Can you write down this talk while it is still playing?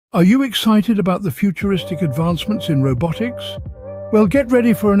Are you excited about the futuristic advancements in robotics? Well, get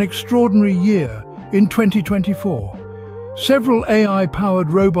ready for an extraordinary year in 2024. Several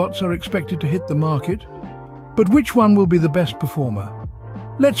AI-powered robots are expected to hit the market, but which one will be the best performer?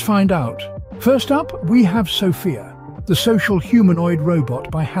 Let's find out. First up, we have Sophia, the social humanoid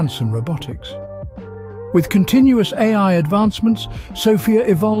robot by Hanson Robotics. With continuous AI advancements, Sophia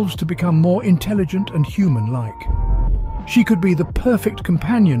evolves to become more intelligent and human-like. She could be the perfect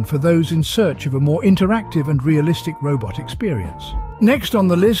companion for those in search of a more interactive and realistic robot experience. Next on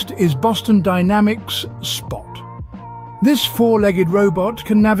the list is Boston Dynamics' Spot. This four-legged robot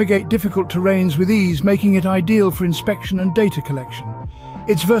can navigate difficult terrains with ease, making it ideal for inspection and data collection.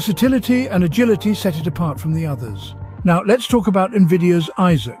 Its versatility and agility set it apart from the others. Now, let's talk about Nvidia's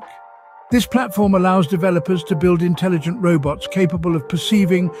Isaac. This platform allows developers to build intelligent robots capable of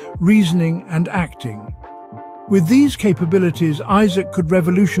perceiving, reasoning, and acting. With these capabilities, Isaac could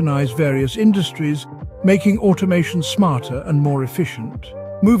revolutionize various industries, making automation smarter and more efficient.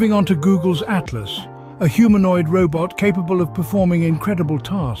 Moving on to Google's Atlas, a humanoid robot capable of performing incredible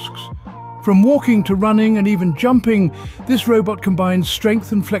tasks. From walking to running and even jumping, this robot combines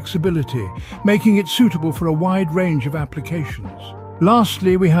strength and flexibility, making it suitable for a wide range of applications.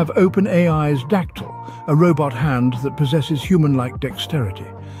 Lastly, we have OpenAI's Dactyl, a robot hand that possesses human-like dexterity.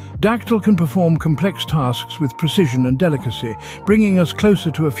 Dactyl can perform complex tasks with precision and delicacy, bringing us closer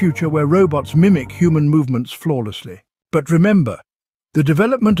to a future where robots mimic human movements flawlessly. But remember, the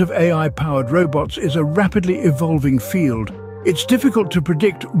development of AI-powered robots is a rapidly evolving field. It's difficult to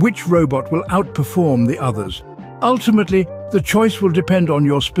predict which robot will outperform the others. Ultimately, the choice will depend on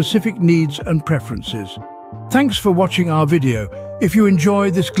your specific needs and preferences. Thanks for watching our video. If you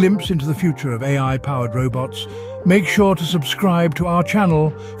enjoy this glimpse into the future of AI-powered robots, make sure to subscribe to our channel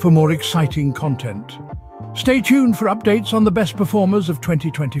for more exciting content. Stay tuned for updates on the best performers of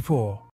 2024.